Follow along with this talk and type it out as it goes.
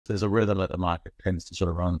There's a rhythm that the market tends to sort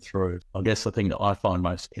of run through. I guess the thing that I find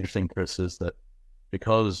most interesting, Chris, is that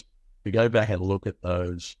because we go back and look at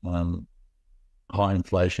those high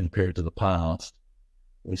inflation periods of the past,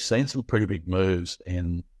 we've seen some pretty big moves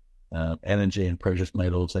in energy and precious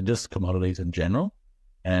metals and just commodities in general.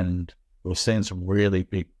 And we've seen some really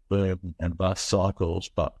big boom and bust cycles,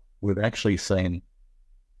 but we've actually seen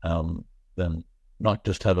them not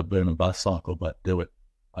just have a boom and bust cycle, but do it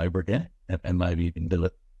over again and maybe even do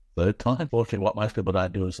it third time. Fortunately, what most people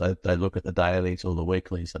don't do is they look at the dailies or the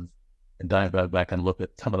weeklies and don't go back and look at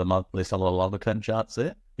some of the monthly, some of the longer term charts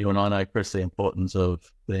there. You and I know, Chris, the importance of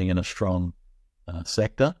being in a strong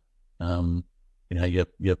sector. Your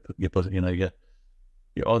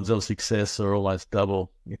odds of success are always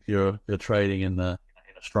double if you're trading in a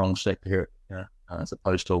strong sector here, as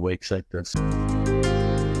opposed to a weak sector.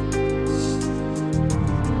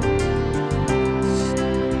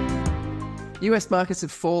 US markets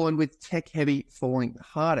have fallen, with tech-heavy falling the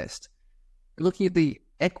hardest. Looking at the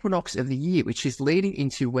equinox of the year, which is leading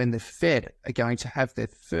into when the Fed are going to have their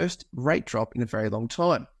first rate drop in a very long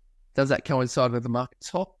time. Does that coincide with the market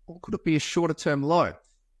top, or could it be a shorter-term low?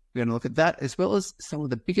 We're going to look at that, as well as some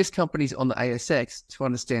of the biggest companies on the ASX, to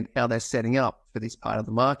understand how they're setting up for this part of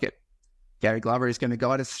the market. Gary Glover is going to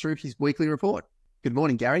guide us through his weekly report. Good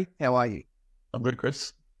morning, Gary. How are you? I'm good,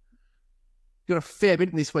 Chris. We've got a fair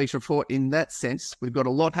bit in this week's report in that sense. We've got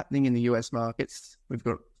a lot happening in the US markets. We've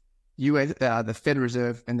got the Federal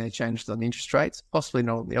Reserve and their changes on interest rates, possibly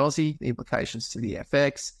not on the Aussie, the implications to the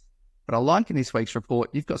FX. But I like in this week's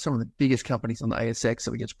report, you've got some of the biggest companies on the ASX,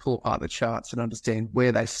 so we get to pull apart the charts and understand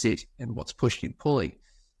where they sit and what's pushing and pulling.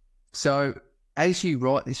 So as you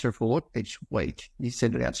write this report each week, you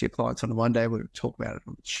send it out to your clients on a Monday, we'll talk about it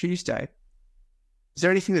on a Tuesday. Is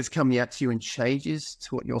there anything that's coming out to you and changes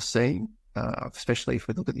to what you're seeing, especially if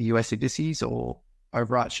we look at the US indices or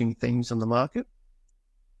overarching themes on the market?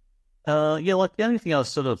 The only thing I was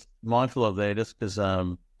sort of mindful of there, just because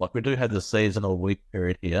we do have the seasonal week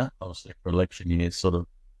period here, obviously for election years, sort of,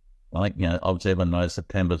 I think, obviously everyone knows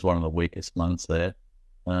September is one of the weakest months there.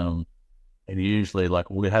 And usually,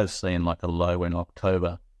 we have seen a low in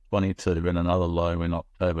October 22 and another low in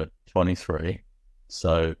October 23.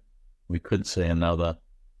 So we could see another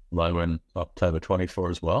low in October 24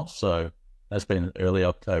 as well. So that's been early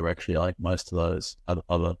October, actually, I think most of those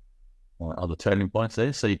other turning points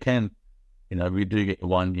there. So you can, we do get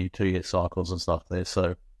 1 year, 2 year cycles and stuff there.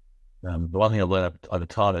 So the one thing I've learned over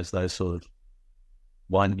time is those sort of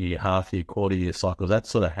 1 year, half year, quarter year cycles. That's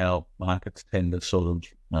sort of how markets tend to sort of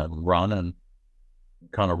run and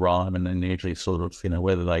kind of rhyme, and then usually sort of,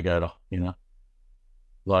 whether they go to,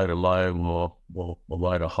 low to low or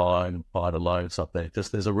low to high and high to low, stuff there.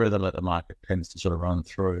 Just there's a rhythm that the market tends to sort of run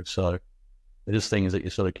through. So they're just things that you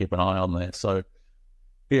sort of keep an eye on there. So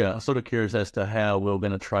yeah, I'm sort of curious as to how we're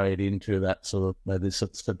going to trade into that sort of maybe this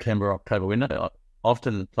September, October window.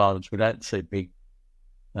 Oftentimes we don't see big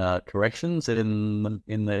corrections in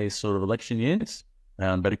these sort of election years,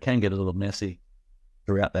 but it can get a little messy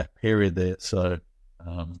throughout that period there. So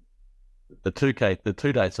the two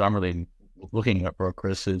dates I'm really looking at for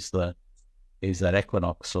Chris is that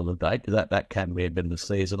equinox sort of date. That can be a bit of a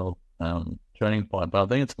seasonal turning point, but I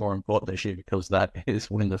think it's more important this year because that is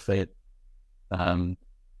when the Fed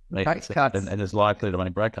makes cuts and is likely to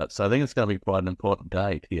make rate cuts. So I think it's going to be quite an important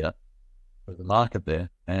date here for the market there,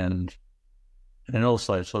 and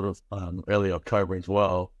also sort of early October as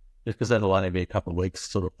well, just because that'll only be a couple of weeks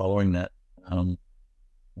sort of following that, and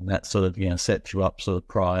that sort of sets you up sort of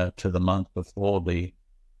prior to the month before the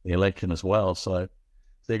election as well. So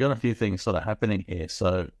you've got a few things sort of happening here.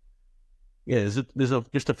 So yeah, there's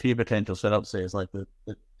just a few potential setups there. It's like the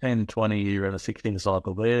 10, 20 year and a 16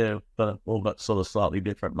 cycle there, but all got sort of slightly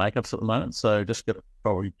different makeups at the moment. So just got to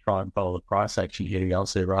probably try and follow the price action here, I'll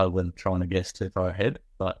say, rather than trying to guess too far ahead.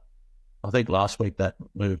 But I think last week that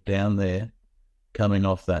moved down there, coming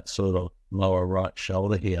off that sort of lower right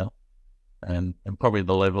shoulder here, and probably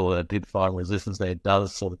the level that it did find resistance there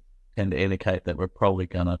does sort of tend to indicate that we're probably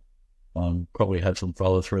going to probably have some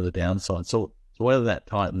follow through the downside. So whether that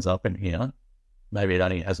tightens up in here, maybe it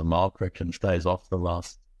only has a mild correction, stays off the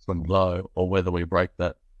last swing low, or whether we break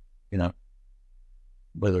that,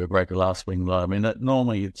 whether we break the last swing low. I mean, that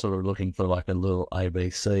normally you're sort of looking for like a little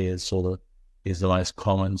ABC is the most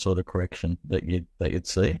common sort of correction that you'd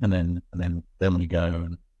see, and then we go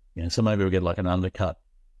and so maybe we get like an undercut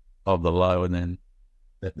of the low, and then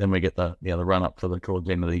we get the run up towards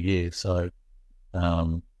the end of the year. So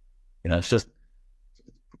it's just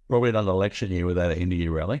probably not an election year without an end of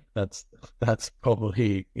year rally. That's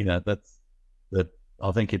probably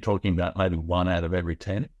I think you're talking about maybe 1 out of every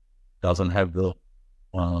 10 doesn't have the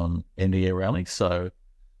end of year rally. So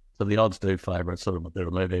the odds do favour sort of a bit of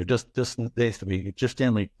a move here. Just needs to be just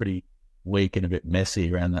generally pretty weak and a bit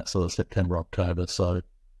messy around that sort of September, October. So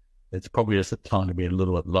it's probably just a time to be a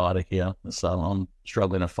little bit lighter here. So I'm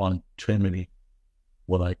struggling to find too many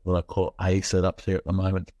what I call A setups here at the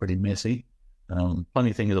moment. It's pretty messy.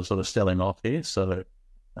 Funny thing is I'm sort of selling off here. So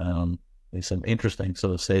there's some interesting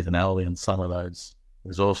sort of seasonality in some of those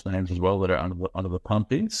resource names as well that are under the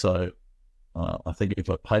pump here. So I think if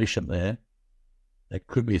we're patient there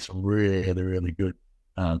could be some really, really good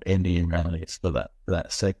ending rallies for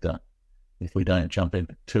that sector if we don't jump in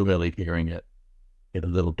too early here and get a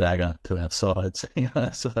little dagger to our sides.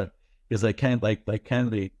 So because they can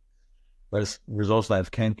be, those resource names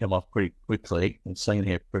can come off pretty quickly. We've seen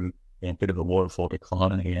here a bit of a waterfall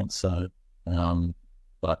decline again. So,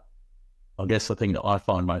 but I guess the thing that I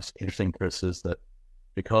find most interesting, Chris, is that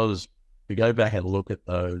because we go back and look at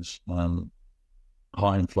those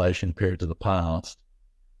high inflation periods of the past,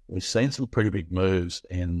 we've seen some pretty big moves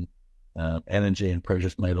in energy and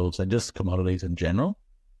precious metals and just commodities in general.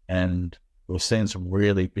 And we've seen some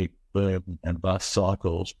really big boom and bust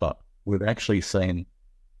cycles, but we've actually seen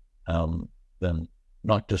them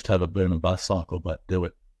not just have a boom and bust cycle, but do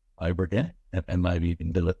it over again and maybe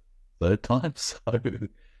even do it third time. So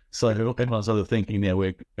everyone's sort of thinking now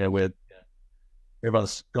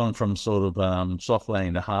everyone's gone from sort of soft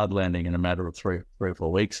landing to hard landing in a matter of three or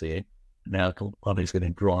 4 weeks here. Now commodities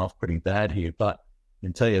getting drawn off pretty bad here, but I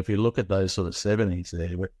can tell you if you look at those sort of 70s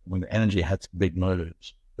there, when the energy had some big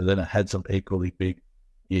moves, but then it had some equally big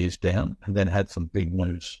years down, and then had some big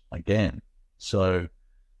moves again. So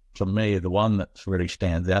for me, the one that really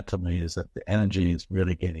stands out to me is that the energy is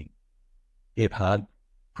really getting hit hard,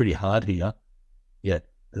 pretty hard here. Yet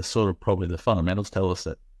the sort of probably the fundamentals tell us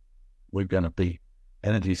that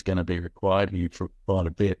energy is going to be required here for quite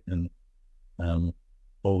a bit, and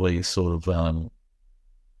all these sort of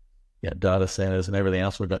data centers and everything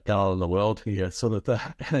else we've got going on in the world here, sort of the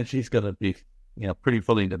energy is going to be pretty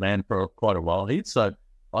fully in demand for quite a while here. So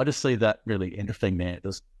I just see that really interesting there.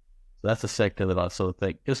 So that's a sector that I sort of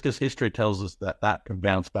think, just because history tells us that can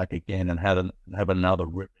bounce back again and have another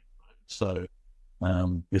rip. So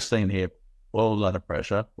you're seeing here oil's under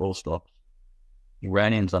pressure, oil stocks,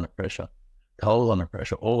 uranium's under pressure, coal's under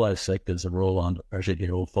pressure. All those sectors are all under pressure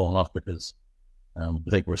here, all falling off because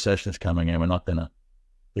we think recession is coming and we're not going to,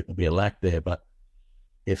 it will be a lack there. But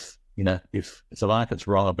if the market's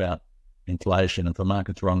wrong about inflation, if the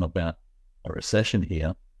market's wrong about a recession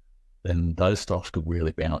here, then those stocks could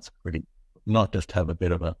really bounce not just have a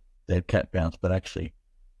bit of a dead cat bounce, but actually,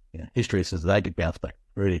 history says they could bounce back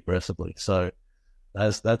pretty aggressively. So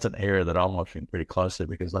that's an area that I'm watching pretty closely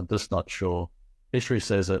because I'm just not sure. History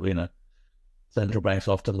says that, central banks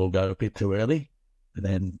often will go a bit too early, and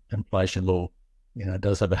then inflation will,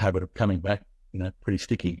 does have a habit of coming back, pretty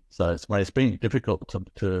sticky. So it's been difficult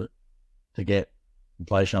to get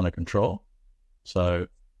inflation under control. So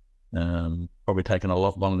probably taken a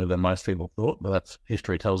lot longer than most people thought, but that's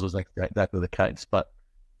history tells us that's exactly the case, but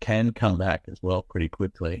can come back as well pretty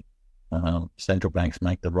quickly. Central banks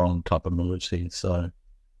make the wrong type of moves here. So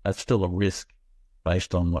that's still a risk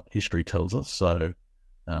based on what history tells us. So,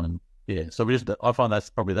 so I find that's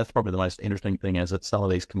probably the most interesting thing is that some of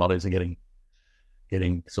these commodities are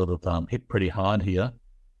getting sort of hit pretty hard here.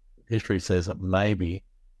 History says that maybe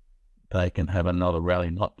they can have another rally,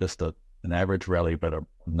 not just an average rally, but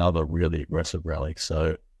another really aggressive rally.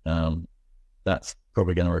 So that's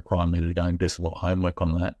probably going to require me to go and do some more homework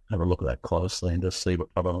on that, have a look at that closely and just see what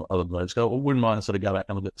other moves go. I wouldn't mind sort of go back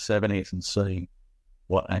and look at the 70s and see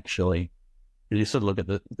what actually, you sort of look at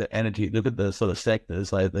the energy, look at the sort of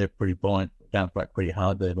sectors, they're pretty buoyant, bounce back pretty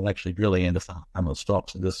hard there, but actually really into some of the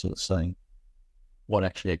stocks and just sort of seeing what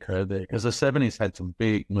actually occurred there. Because the 70s had some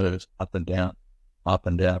big moves up and down, up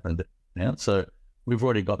and down, and down. So we've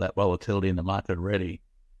already got that volatility in the market already.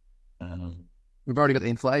 We've already got the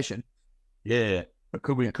inflation. Yeah, but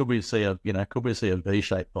could we see a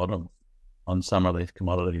V-shaped bottom on some of these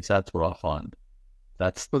commodities? That's what I find.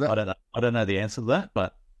 I don't know the answer to that,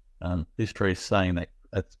 but history is saying that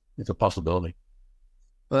it's a possibility.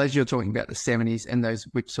 Well, as you're talking about the 70s and those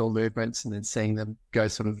whipsaw movements and then seeing them go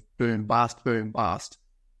sort of boom, bust.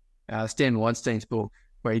 Stan Weinstein's book,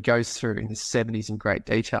 where he goes through in the 70s in great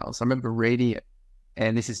details. I remember reading it,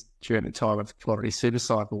 and this is during the time of the commodity super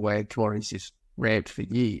cycle where commodities just ramped for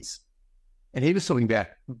years. And he was talking about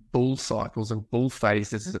bull cycles and bull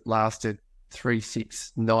phases that lasted 3,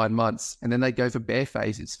 6, 9 months. And then they'd go for bear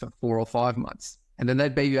phases for 4 or 5 months. And then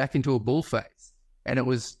they'd be back into a bull phase. And it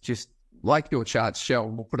was just like your charts show,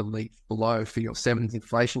 and we'll put a link below for your 70s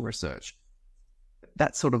inflation research.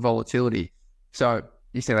 That sort of volatility. So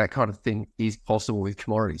you say that kind of thing is possible with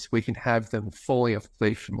commodities. We can have them falling off a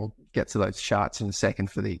cliff, and we'll get to those charts in a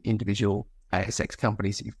second for the individual ASX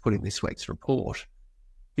companies that you've put in this week's report.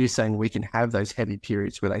 You're saying we can have those heavy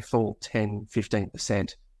periods where they fall 10,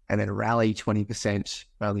 15% and then rally 20%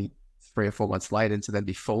 only 3 or 4 months later to then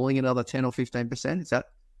be falling another 10 or 15%. Is that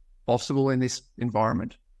possible in this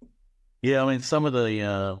environment? Yeah, I mean, some of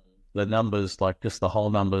the numbers, like just the whole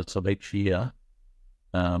numbers of each year,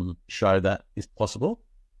 show that is possible.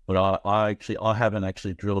 But I haven't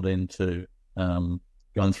actually drilled into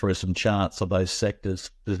gone through some charts of those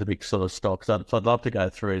sectors, specific sort of stocks. So I'd love to go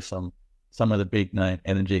through some of the big name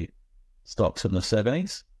energy stocks in the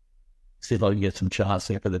 70s, see if I can get some charts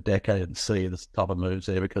there for the decade and see the type of moves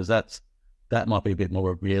there, because that might be a bit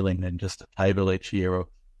more revealing than just a table each year of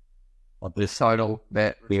this total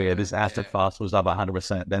bet. Yeah, this asset class was up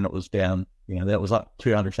 100%, then it was down, that was up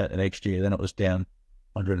 200% the next year, then it was down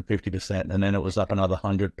 150%, and then it was up another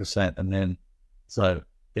 100%, and then so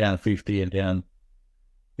down 50 and down,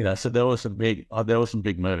 so there was some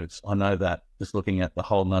big moves. I know that, just looking at the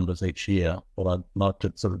whole numbers each year, but I'd like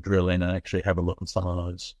to sort of drill in and actually have a look at some of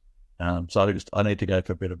those. So I need to go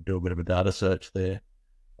for do a bit of a data search there,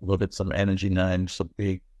 look at some energy names, some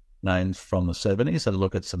big names from the 70s, and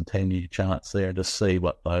look at some 10-year charts there to see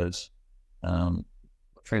what those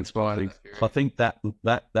transpired. I think that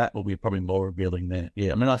will be probably more revealing there.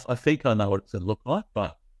 Yeah, I mean, I think I know what it's going to look like,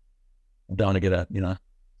 but I don't want to get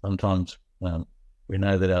sometimes we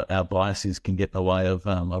know that our biases can get in the way of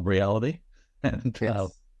reality, and Yes.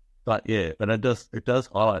 but it does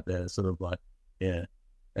highlight there sort of like,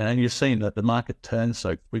 and you've seen that the market turns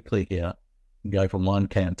so quickly here, and go from one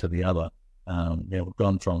camp to the other. We've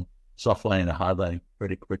gone from soft landing to hard landing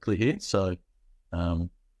pretty quickly here. So, I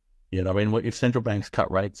mean, if central banks cut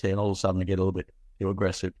rates here and all of a sudden they get a little bit too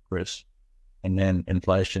aggressive, Chris, and then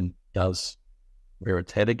inflation does rear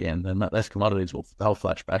its head again, then those commodities they'll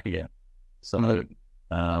flash back again. So,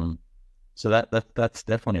 so that's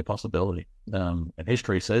definitely a possibility. And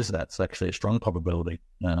history says that's actually a strong probability.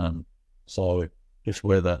 So just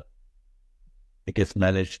whether it gets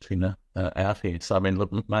managed, out here. So I mean,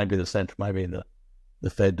 look, maybe the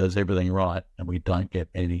Fed does everything right, and we don't get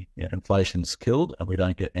any inflation's killed, and we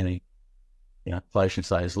don't get any inflation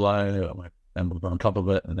stays low, and we're on top of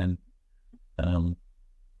it, and then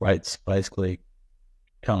rates basically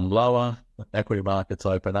come lower, equity markets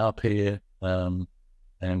open up here,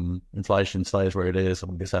 and inflation stays where it is,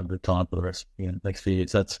 and we just have a good time for the rest next few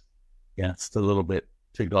years. That's it's a little bit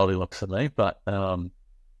too Goldilocks for me, but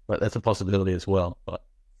that's a possibility as well. But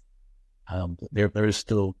there's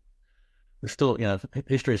still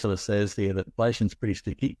history sort of says here that inflation's pretty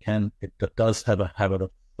sticky. It does have a habit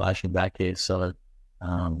of flashing back here. So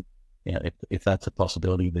if that's a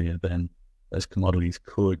possibility there, then those commodities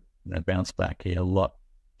could bounce back here a lot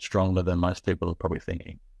stronger than most people are probably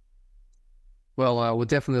thinking. Well, we'll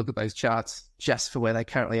definitely look at those charts just for where they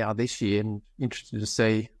currently are this year, and interested to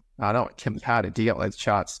see. I know it can be hard to dig up those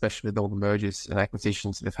charts, especially with all the mergers and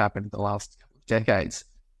acquisitions that have happened in the last couple of decades.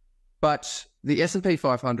 But the S&P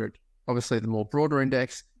 500, obviously the more broader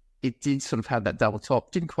index, it did sort of have that double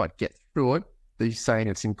top, didn't quite get through it. They're saying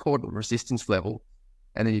it's important resistance level,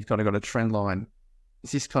 and then you've kind of got a trend line.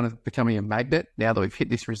 Is this kind of becoming a magnet now that we've hit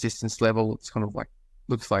this resistance level? It's kind of like,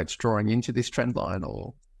 looks like it's drawing into this trend line,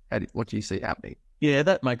 or what do you see happening? Yeah,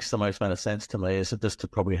 that makes the most amount of sense to me, is it just to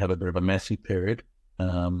probably have a bit of a messy period.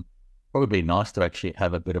 Probably be nice to actually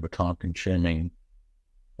have a bit of a time-consuming,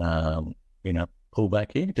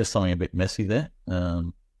 pullback here, just something a bit messy there.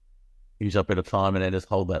 Use up a bit of time and then just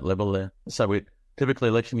hold that level there. So typically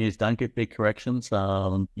election years don't get big corrections.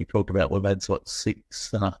 You talked about we've had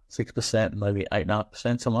 6%, maybe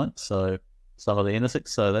 8.5% somewhat. So some of the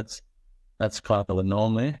indices. So that's kind of the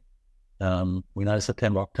norm there. We know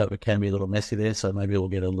September, October can be a little messy there, so maybe we'll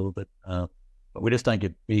get a little bit. But we just don't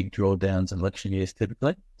get big drawdowns in election years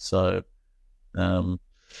typically. So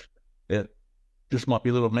it just might be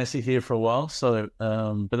a little messy here for a while. So,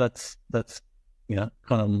 but that's kind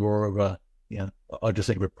of more of a, I just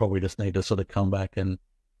think we probably just need to sort of come back and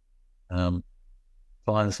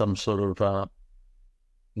find some sort of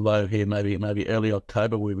low here, maybe early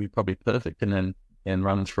October would be probably perfect, and then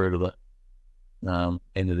run through to the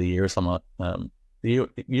end of the year or something like the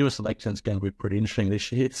US election is going to be pretty interesting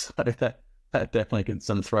this year, so that definitely can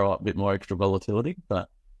throw up a bit more extra volatility. But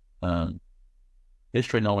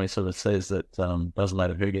history normally sort of says that doesn't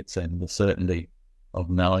matter who gets in, the certainty of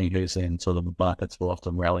knowing who's in, sort of the markets will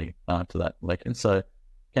often rally after that election. So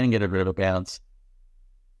can get a bit of a bounce,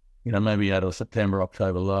 maybe out of September,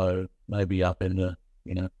 October low, maybe up into,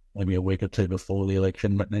 maybe a week or two before the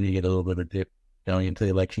election, but then you get a little bit of a dip going into the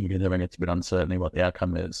election, you never get a bit uncertainty what the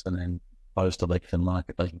outcome is, and then post-election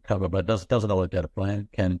market doesn't cover, but doesn't always go to plan.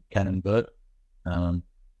 Can invert.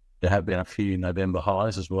 There have been a few November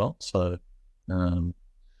highs as well, so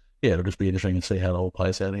it'll just be interesting to see how it all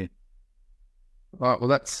plays out here. All right, well,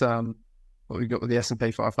 that's what we've got with the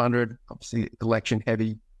S&P 500. Obviously, election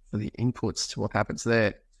heavy for the inputs to what happens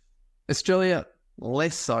there. Australia,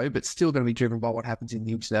 less so, but still going to be driven by what happens in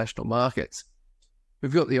the international markets.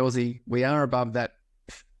 We've got the Aussie. We are above that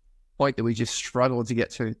point that we just struggled to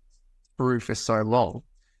get through for so long.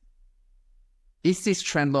 Is this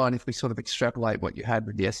trend line, if we sort of extrapolate what you had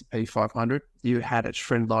with the S&P 500, you had a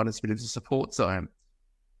trend line as a bit of a support zone.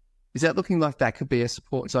 Is that looking like that could be a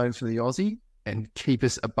support zone for the Aussie and keep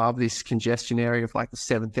us above this congestion area of like the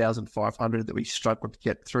 7,500 that we struggled to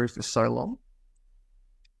get through for so long?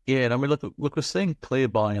 Yeah, and I mean, look, we're seeing clear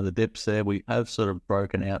buying of the dips there. We have sort of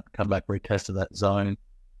broken out, come back, retested that zone.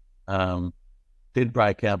 Did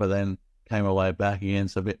break out, but then came away back again.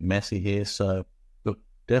 So a bit messy here. So look,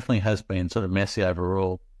 definitely has been sort of messy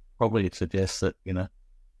overall. Probably suggests that,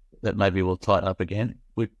 that maybe we'll tighten up again.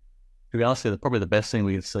 To be honest, probably the best thing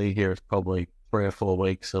we can see here is probably 3 or 4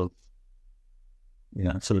 weeks of,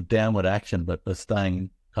 sort of downward action, but staying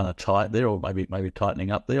kind of tight there, or maybe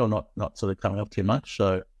tightening up there, or not sort of coming up too much.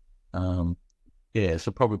 So,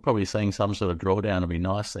 so probably seeing some sort of drawdown would be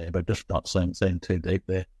nice there, but just not seeing too deep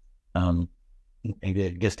there. And I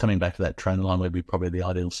guess coming back to that trend line would be probably the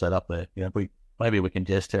ideal setup there. Maybe we can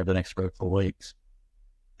just have the next 3 or 4 weeks,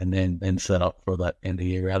 and then set up for that end of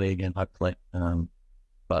year rally again, hopefully.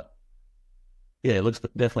 But yeah, it looks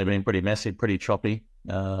definitely been pretty messy, pretty choppy.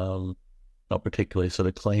 Not particularly sort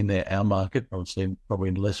of clean there. Our market, obviously,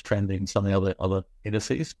 probably less trending than some of the other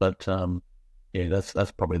indices, but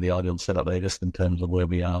that's probably the ideal setup there, just in terms of where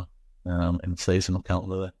we are in the seasonal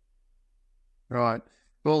calendar there. Right.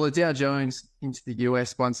 Well, the Dow Jones into the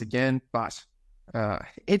US once again, but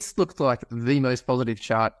it's looked like the most positive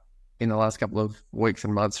chart in the last couple of weeks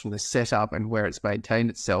and months from the setup and where it's maintained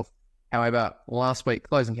itself. However, last week,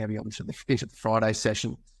 closing heavy into the Friday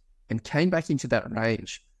session and came back into that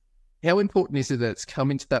range. How important is it that it's come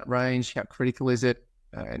into that range? How critical is it?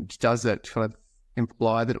 And does that kind of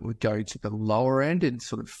imply that it would go to the lower end and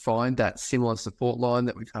sort of find that similar support line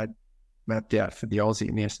that we've had mapped out for the Aussie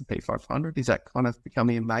and the S&P 500? Is that kind of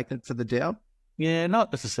becoming a magnet for the Dow? Yeah,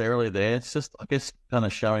 not necessarily there. It's just, I guess, kind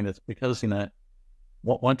of showing that because,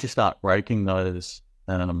 once you start breaking those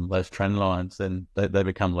trend lines, then they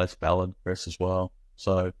become less valid for us as well.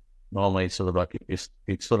 So normally sort of like if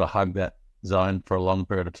you sort of hug that zone for a long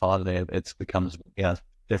period of time there, it becomes,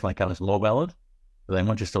 definitely becomes more valid. But then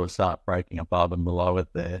once you sort of start breaking above and below it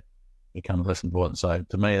there, it becomes less important. So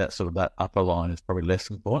to me, that sort of that upper line is probably less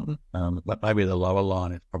important. But maybe the lower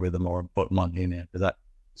line is probably the more important one here now, because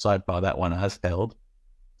so far that one has held.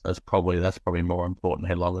 So that's probably more important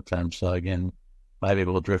here longer term. So again, maybe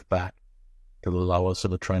we'll drift back to the lower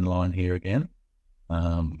sort of trend line here again,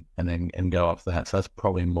 and go off that. So that's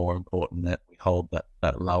probably more important that we hold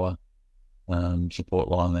that lower support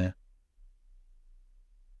line there.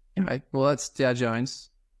 Okay, well, that's Dow Jones.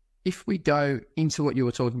 If we go into what you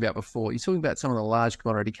were talking about before, you're talking about some of the large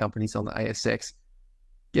commodity companies on the ASX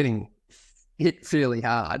getting hit fairly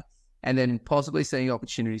hard and then possibly seeing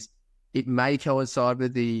opportunities. It may coincide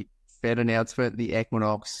with the Fed announcement, the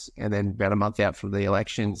equinox, and then about a month out from the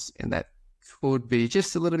elections, and that could be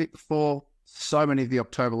just a little bit before so many of the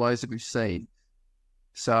October lows that we've seen.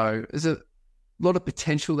 So there's a lot of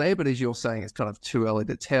potential there, but as you're saying, it's kind of too early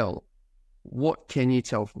to tell. What can you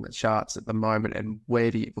tell from the charts at the moment, and where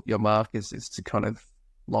do you put your markers as to kind of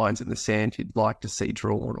lines in the sand you'd like to see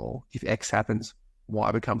drawn, or if X happens,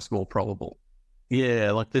 Y becomes more probable?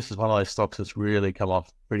 Yeah, like this is one of those stocks that's really come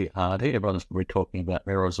off pretty hard here. Everyone's really talking about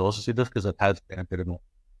mineral resources here, just because it has been a bit of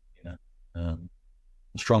a,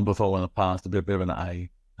 strong performer in the past, a bit of an A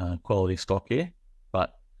quality stock here,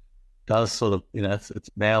 but does sort of, it's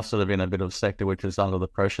now sort of in a bit of a sector which is under the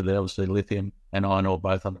pressure there. Obviously, lithium and iron ore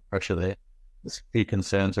both under pressure there. There's a few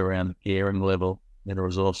concerns around gearing level in the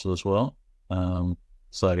resources as well.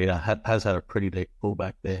 Has had a pretty deep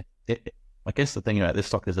pullback there. I guess the thing about this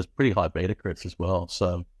stock is it's pretty high beta crits as well.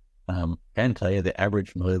 So can tell you the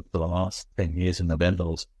average move for the last 10 years in November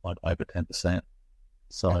was like over 10%.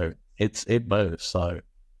 So it moves. So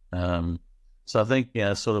I think,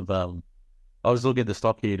 I was looking at the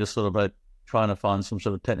stock here, just sort of trying to find some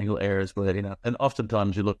sort of technical areas where, and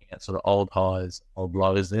oftentimes you're looking at sort of old highs, old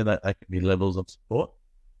lows there, that can be levels of support,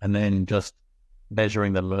 and then just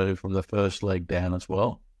measuring the move from the first leg down as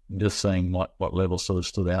well, and just seeing what levels sort of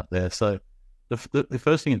stood out there. So the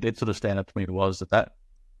first thing that did sort of stand out to me was that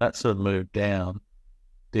sort of move down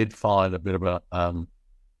did find a bit of a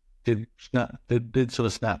did sort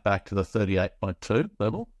of snap back to the 38.2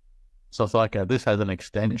 level. So it's like this has an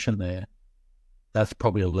extension there. That's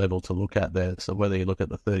probably a level to look at there. So whether you look at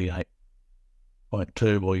the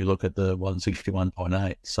 38.2 or you look at the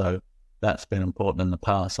 161.8, so that's been important in the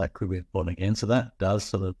past. That could be important again. So that does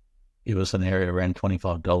sort of give us an area around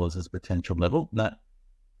 $25 as a potential level. And that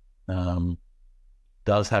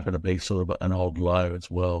does happen to be sort of an old low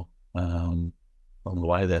as well on the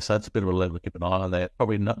way there. So that's a bit of a level to keep an eye on there.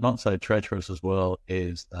 Probably not so treacherous as well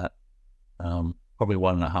is that probably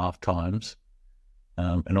 1.5 times.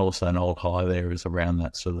 And also an old high there is around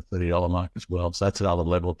that sort of $30 mark as well. So that's another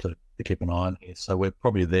level to keep an eye on here. So we're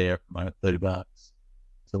probably there at the moment, $30.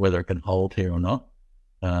 So whether it can hold here or not.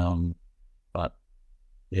 But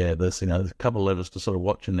yeah, there's a couple of levels to sort of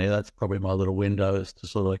watch in there. That's probably my little window is to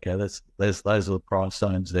sort of those are the price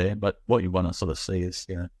zones there. But what you want to sort of see is,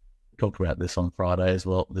 we talked about this on Friday as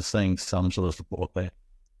well. They're seeing some sort of support there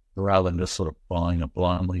rather than just sort of buying it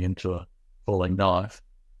blindly into a falling knife.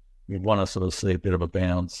 You'd want to sort of see a bit of a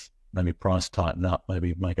bounce, maybe price tighten up,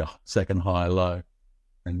 maybe make a second high low,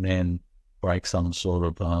 and then break some sort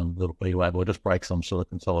of little B wave or just break some sort of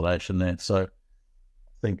consolidation there. So I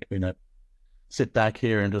think, sit back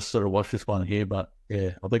here and just sort of watch this one here. But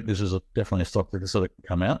yeah, I think this is definitely a stock that can sort of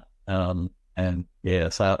come out. And yeah,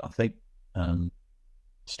 so I think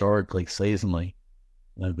historically, seasonally,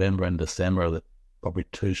 November and December are the probably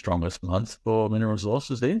two strongest months for mineral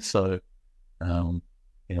resources here. So,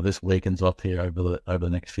 this weekend's off here over the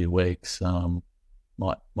next few weeks.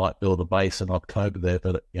 Might build a base in October there,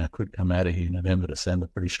 but it could come out of here November, December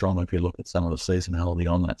pretty strong if you look at some of the seasonality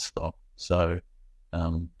on that stock. So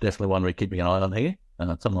definitely one we're keeping an eye on here.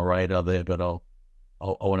 It's on the radar there, but I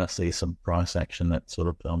want to see some price action, that sort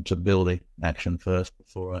of stability action first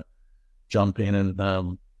before I jump in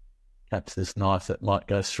and catch this knife that might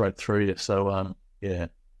go straight through you. So yeah,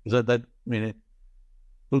 because it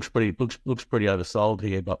looks pretty oversold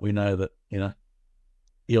here, but we know that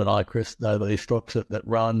you and I, Chris, know that these stocks that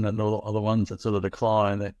run and all the other ones that sort of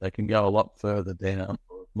decline, they can go a lot further down,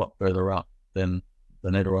 or a lot further up than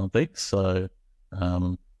everyone thinks. So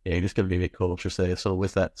you just got to be a bit cautious there. So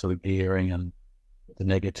with that sort of gearing and the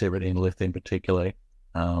negativity in lithium particularly,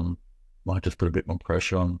 might just put a bit more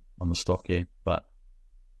pressure on the stock here. But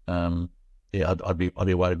I'd be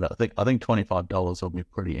worried about it. I think $25 will be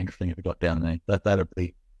pretty interesting if it got down there. That'd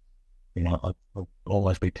be, I'd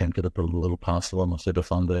always be tempted to put a little parcel on my super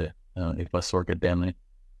fund there if I saw it get down there.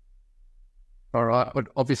 All right, but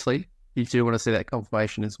obviously you do want to see that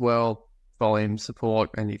confirmation as well, volume support,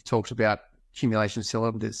 and you've talked about accumulation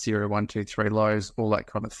cylinders, 0, 1, 2, 3 lows, all that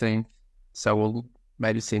kind of thing. So we'll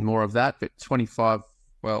maybe see more of that. But 25,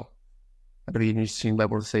 well, that'll be an interesting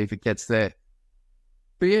level to see if it gets there.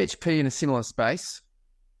 BHP in a similar space,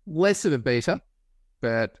 less of a beta,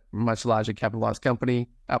 but much larger capitalized company.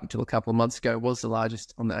 Up until a couple of months ago, was the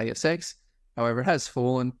largest on the ASX. However, it has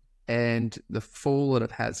fallen, and the fall that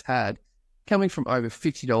it has had, coming from over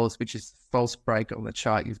 $50, which is the false break on the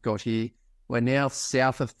chart you've got here, we're now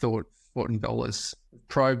south of $40.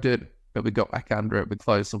 Probed it, but we got back under it. We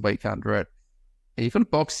closed the week under it. And you've got a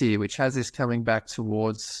box here, which has this coming back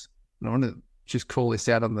towards, and I want to just call this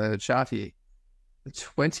out on the chart here, the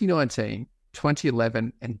 2019,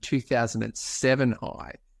 2011, and 2007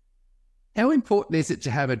 high. How important is it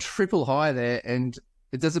to have a triple high there, and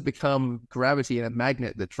does it become gravity and a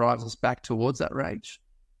magnet that drives us back towards that range?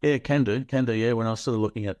 Yeah, it can do. Yeah, when I was sort of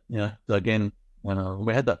looking at, again, when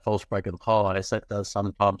we had that false break of the highs, that does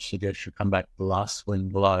sometimes suggest you come back to the last swing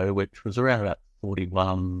low, which was around about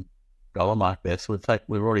 $41 mark there. So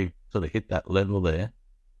we've already sort of hit that level there.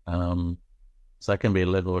 So that can be a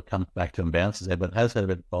level that comes back to and bounces there, but it has had a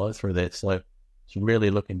bit of follow through there. So it's really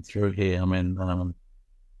looking through here. I mean,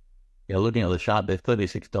 looking at the chart there,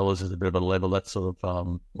 $36 is a bit of a level. That's sort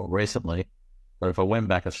of more recently. But if I went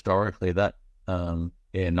back historically, that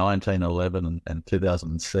 1911 and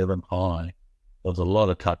 2007 high, there was a lot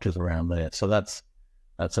of touches around there. So that's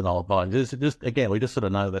an old buy. Just again, we just sort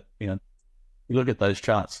of know that you look at those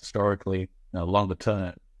charts historically, longer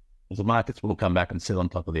term, the markets will come back and sit on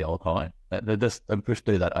top of the old high. They just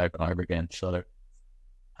do that over and over again. So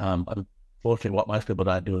unfortunately, what most people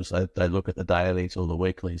don't do is they look at the dailies or the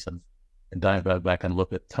weeklies and don't go back and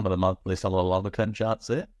look at some of the monthly, some of the longer term charts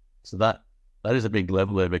there. So that is a big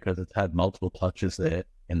level there because it's had multiple touches there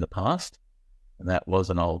in the past, and that was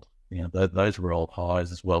an old, those were old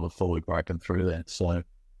highs as well before we broke them through there. So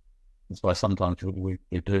that's why sometimes we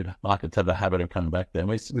do, markets have a habit of coming back there. And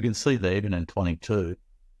we can see that even in 22,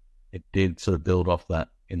 it did sort of build off that,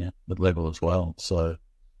 the level as well. So,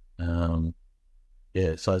 so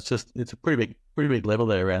it's a pretty pretty big level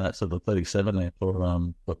there around that sort of 37 there for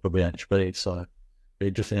BHP. So be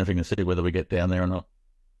interesting to see whether we get down there or not.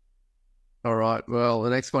 All right. Well, the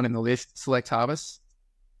next one in the list, Select Harvest,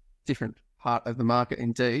 different part of the market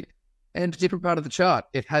indeed, and a different part of the chart.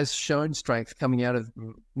 It has shown strength coming out of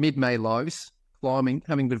mid-May lows, climbing,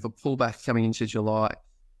 having a bit of a pullback coming into July,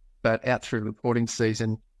 but out through reporting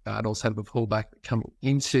season, it also had a pullback coming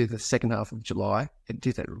into the second half of July. It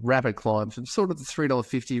did a rapid climb from sort of the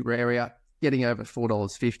 $3.50 area, getting over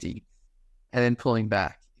 $4.50, and then pulling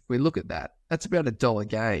back. If we look at that, that's about $1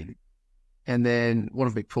 gain. And then what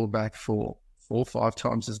if we pulled back for 4 or 5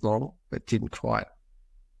 times as long, but didn't quite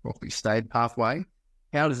probably stayed halfway?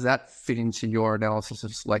 How does that fit into your analysis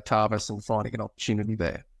of Select Harvest and finding an opportunity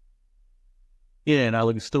there? Yeah, no,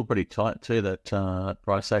 look, it's still pretty tight too, that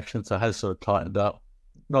price action. So it has sort of tightened up.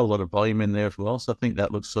 Not a lot of volume in there as well. So I think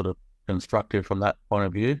that looks sort of constructive from that point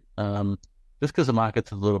of view. Just because the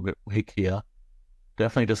market's a little bit weak here,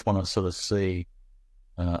 definitely just want to sort of see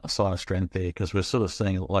a sign of strength there, because we're sort of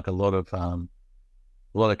seeing like a lot of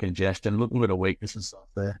congestion, a little bit of weakness and stuff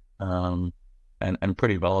there, and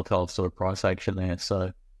pretty volatile sort of price action there.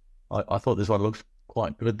 So I thought this one looks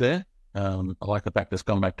quite good there. I like the fact it's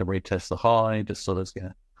gone back to retest the high, just sort of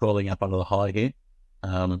crawling up under the high here.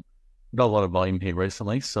 Not a lot of volume here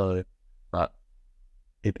recently, so but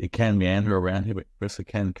it can meander around here, but Chris, it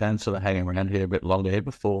can sort of hang around here a bit longer here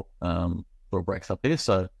before it breaks up here.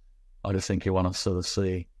 So I just think you want to sort of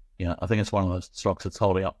see, I think it's one of those stocks that's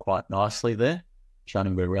holding up quite nicely there, showing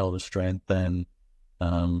a bit of relative strength, and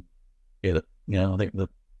I think the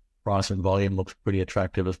price and volume looks pretty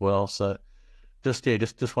attractive as well. So just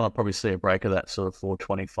want to probably see a break of that sort of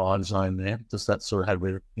 425 zone there. Just that sort of had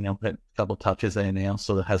a couple of touches there now,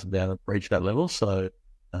 sort of hasn't been able to reach that level. So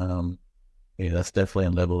that's definitely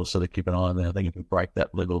a level to sort of keep an eye on there. I think if we break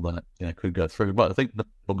that level, then it could go through. But I think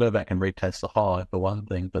we'll go back and retest the high for one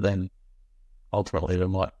thing, but then ultimately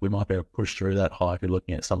we might be able to push through that high if you're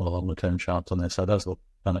looking at some of the longer term charts on there. So it does look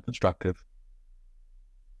kind of constructive.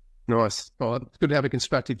 Nice. Well, it's good to have a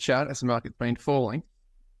constructive chart as the market's been falling.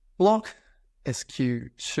 Block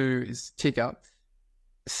SQ2 is tick up.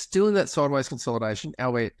 Still in that sideways consolidation,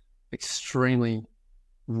 albeit extremely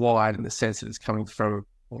wide in the sense that it's coming from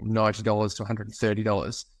 $90 to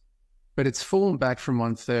 $130. But it's fallen back from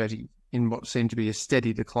 130 in what seemed to be a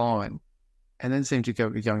steady decline, and then seemed to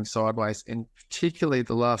be going sideways. And particularly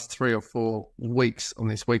the last 3 or 4 weeks on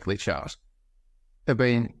this weekly chart have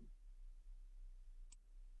been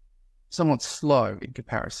somewhat slow in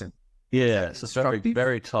comparison. Yeah, it's very,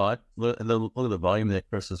 very tight. Look at the volume there,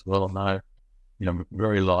 Chris, as well.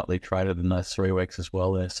 Very lightly traded in those 3 weeks as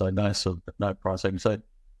well there. So no price action. So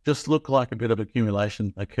just look like a bit of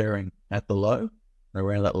accumulation occurring at the low,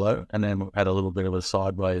 around that low, and then we've had a little bit of a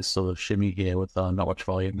sideways sort of shimmy here with not much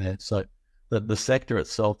volume there. So the sector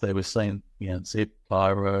itself there, we're seeing Zip,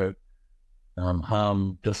 Pyro,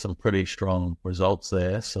 Hum, just some pretty strong results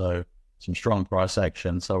there. So some strong price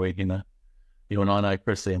action. So you and I know,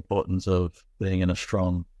 Chris, the importance of being in a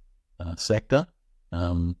strong sector.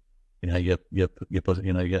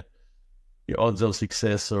 Your odds of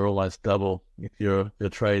success are always double if you're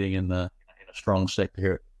trading in a strong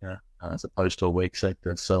sector here, as opposed to a weak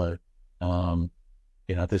sector. So,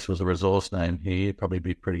 if this was a resource name here, you'd probably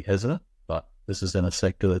be pretty hesitant. But this is in a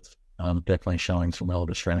sector that's definitely showing some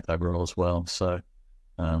relative strength overall as well. So,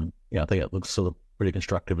 I think it looks sort of pretty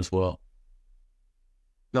constructive as well.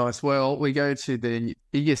 Nice. Well, we go to the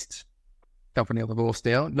biggest company on the bourse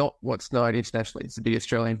now, not what's known internationally as the big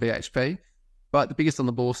Australian BHP, but the biggest on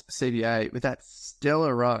the bourse, CBA, with that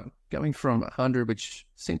stellar run going from 100, which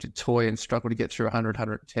seemed to toy and struggle to get through 100,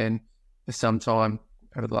 110 for some time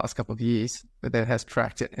over the last couple of years, but then has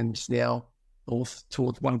tracked it and is now north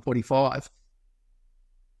towards 145.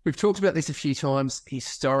 We've talked about this a few times.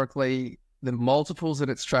 Historically, the multiples that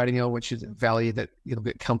it's trading on, which is a value that you look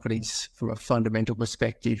at companies from a fundamental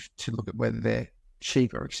perspective to look at whether they're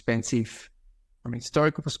cheap or expensive from a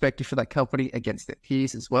historical perspective for that company against their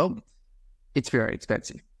peers as well. It's very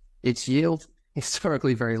expensive. Its yield,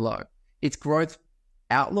 historically very low. Its growth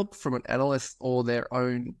outlook from an analyst or their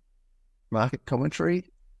own market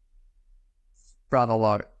commentary, rather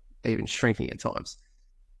low, even shrinking at times.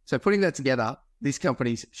 So putting that together, this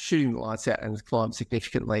company's shooting the lights out and has climbed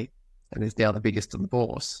significantly and is now the biggest on the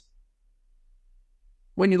bourse.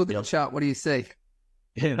 When you look at the chart, what do you see?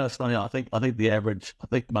 Yeah, it's funny. I think the average,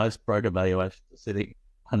 most broker valuations are sitting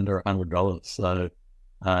under $100. So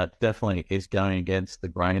definitely is going against the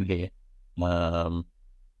grain here. But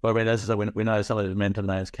I mean, as I say, we know some of the momentum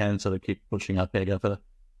names can sort of keep pushing up here.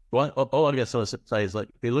 All I guess sort of say is, like,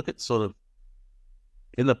 if you look at sort of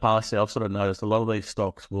in the past, I've sort of noticed a lot of these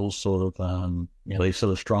stocks will sort of, these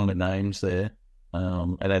sort of stronger names there.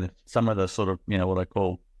 And then some of the sort of, what I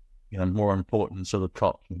call, more important sort of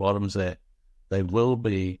tops and bottoms there, they will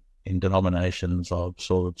be in denominations of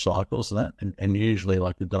sort of cycles and that, and usually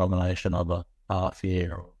like the denomination of a half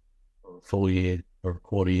year or a full year or a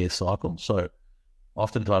quarter year cycle. So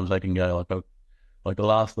oftentimes they can go like the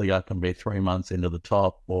last leg up can be 3 months into the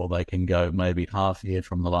top, or they can go maybe half year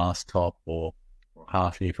from the last top or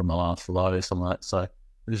half year from the last low, something like that. So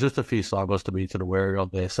there's just a few cycles to be sort of wary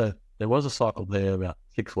of there. So there was a cycle there about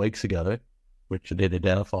 6 weeks ago, which I did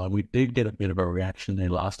identify. We did get a bit of a reaction there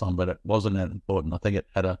last time, but it wasn't that important. I think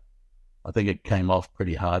it came off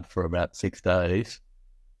pretty hard for about 6 days.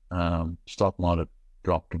 Stock might have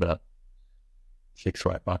dropped about $6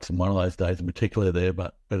 or $8 in one of those days in particular there,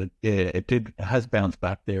 but it has bounced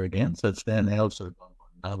back there again. So it's down now, sort of on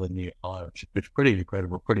another new high, which is pretty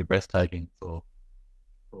incredible, pretty breathtaking for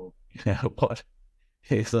what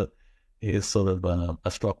is sort of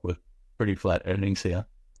a stock with pretty flat earnings here.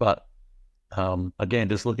 But again,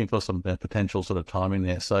 just looking for some potential sort of timing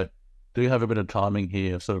there. So do have a bit of timing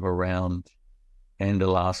here, sort of around end of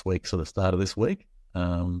last week, sort of start of this week.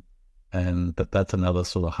 And that's another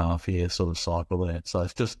sort of half year sort of cycle there. So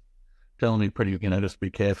it's just telling me pretty, just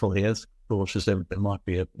be careful here. As cautious, there might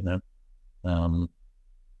be in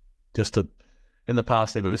the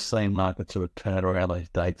past, we've seen markets sort of turn around those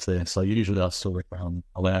dates there. So usually I sort of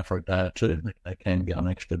allow for a day or two. They can get an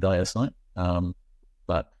extra day or something.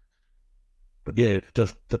 But yeah,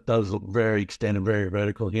 just that does look very extended, very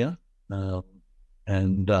vertical here.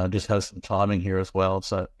 And just has some timing here as well.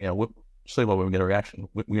 So, we'll see what we get a reaction.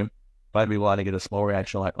 We maybe want to get a small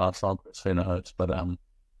reaction like last time, who knows. But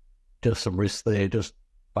just some risks there, just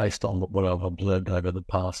based on what I've observed over the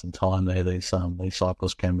past and time there, these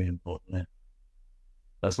cycles can be important there.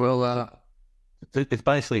 That's, it's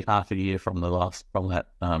basically half a year from that.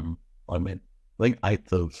 I think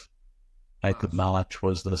 8th of March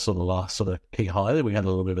was the sort of last sort of key high there. We had a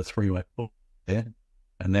little bit of a 3-way pull there,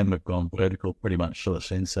 and then we've gone vertical pretty much sort of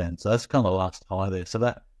since then. So that's kind of the last high there. So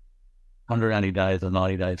that 180 days or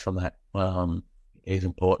 90 days from that is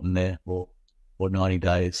important there, or 90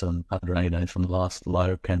 days and 180 days from the last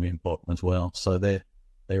low can be important as well. So they're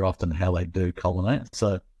often how they do culminate.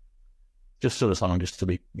 So just sort of something just to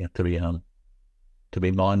be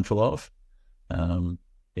mindful of.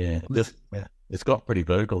 It's got pretty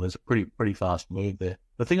vertical. There's a pretty fast move there.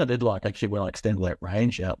 The thing I did like actually when I extended that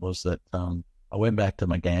range out was that I went back to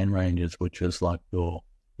my GAN ranges, which was like your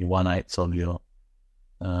 1/8 of your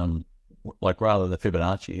like rather than the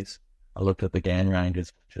Fibonacci's. I looked at the GAN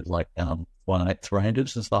ranges, which is like 1/8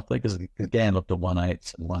 ranges and stuff there, because GAN looked at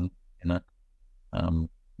 1/8 and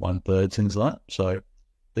 1/3 things like that. So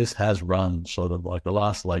this has run sort of like the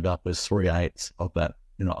last leg up is 3/8 of that,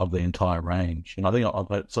 of the entire range. And I think I've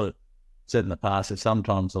sort of said in the past that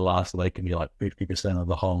sometimes the last leg can be like 50% of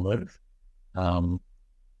the whole move.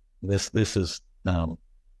 This is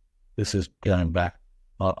going back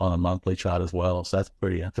on a monthly chart as well. So that's a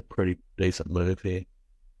pretty decent move here.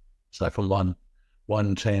 So from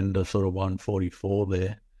 110 to sort of 144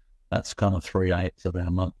 there, that's kind of 3/8 of our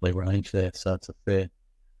monthly range there. So it's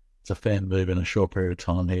a fair move in a short period of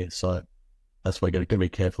time here. So that's why we're going to be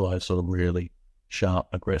careful of those sort of really sharp,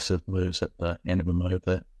 aggressive moves at the end of a move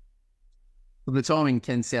there. Well, the timing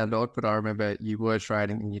can sound odd, but I remember you were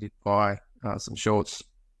trading and you did buy some shorts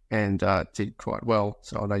and did quite well.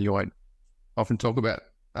 So I know you won't often talk about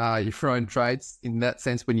your own trades in that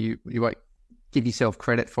sense when you won't give yourself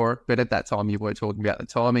credit for it. But at that time, you were talking about the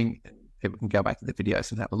timing. And people can go back to the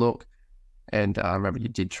videos and have a look. And I remember you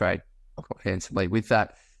did trade quite handsomely with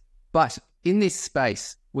that. But in this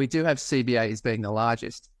space, we do have CBA as being the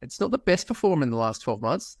largest. It's not the best performer in the last 12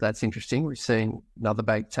 months. That's interesting. We've seen another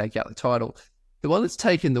bank take out the title. The one that's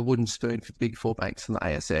taken the wooden spoon for the big four banks on the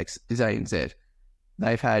ASX is ANZ.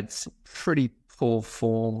 They've had some pretty poor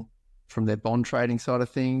form from their bond trading side of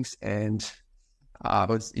things. And it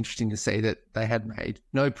was interesting to see that they had made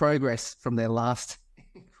no progress from their last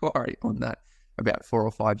inquiry on that about 4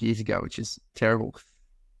 or 5 years ago, which is terrible.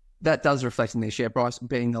 That does reflect in their share price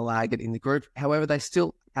being the laggard in the group. However, they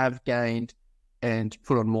still have gained and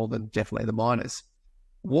put on more than definitely the miners.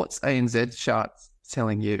 What's ANZ chart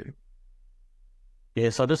telling you?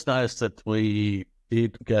 Yes, I just noticed that we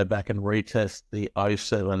did go back and retest the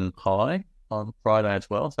 07 high on Friday as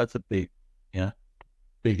well. So that's a big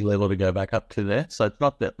level to go back up to there. So it's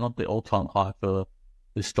not the all-time high for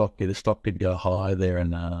this stock here. The stock did go high there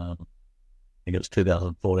in, I think it was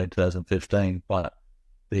 2014, 2015, but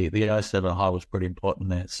the 07 high was pretty important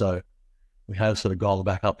there. So we have sort of gone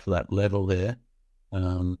back up to that level there.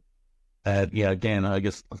 And yeah, again, I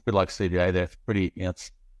guess it's a bit like CBA there. It's pretty,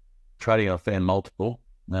 it's trading on a fair multiple,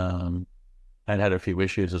 and had a few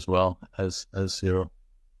issues as well as you've sort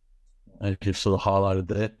of highlighted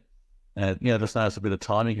there. And just notice a bit of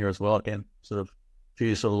timing here as well. Again, sort of a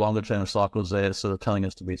few sort of longer term cycles there, sort of telling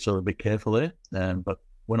us to be sort of be careful there. But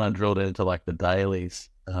when I drilled into like the dailies,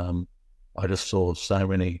 I just saw so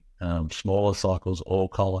many smaller cycles all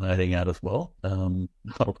culminating out as well around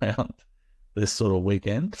this sort of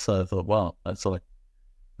weekend. So I thought, wow, that's like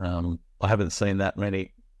I haven't seen that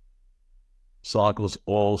many cycles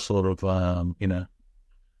all sort of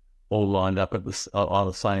all lined up at on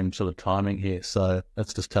the same sort of timing here. So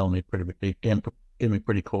that's just telling me getting me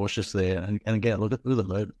pretty cautious there. And again, look at the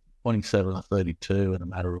move, 27 or 32 in a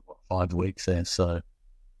matter of 5 weeks there. So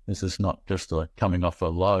this is not just like coming off a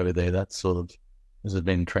low there. That's sort of, this has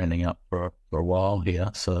been trending up for a while here.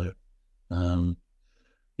 So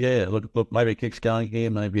yeah, look, maybe it keeps going here.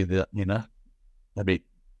 Maybe maybe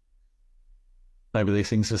these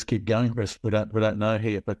things just keep going. We don't know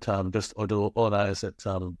here, but just all I know is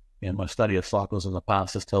that my study of cycles in the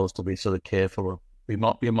past just tells us to be sort of careful. We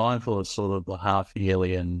might be mindful of sort of the half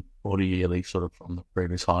yearly and 40 yearly sort of from the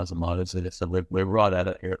previous highs and lows there. So we're right at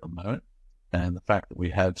it here at the moment, and the fact that we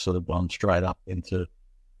have sort of gone straight up into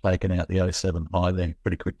taking out the '07 high there,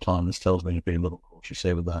 pretty quick time. This tells me to be a little cautious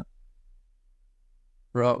here with that.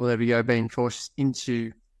 Right, well, there we go, being cautious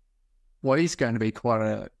into what is going to be quite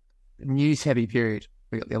a news-heavy period.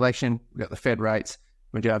 We got the election, we got the Fed rates,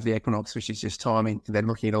 we do have the equinox, which is just timing, and then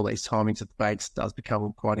looking at all these timings of debates does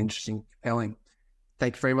become quite interesting, compelling.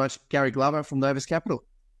 Thank you very much, Gary Glover from Novus Capital.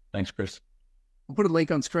 Thanks, Chris. I'll put a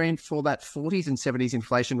link on screen for that 40s and 70s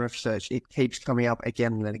inflation research. It keeps coming up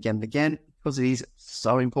again and again and again because it is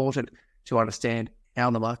so important to understand how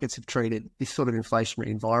the markets have treated this sort of inflationary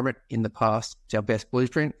environment in the past. It's our best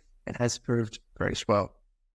blueprint and has proved very well.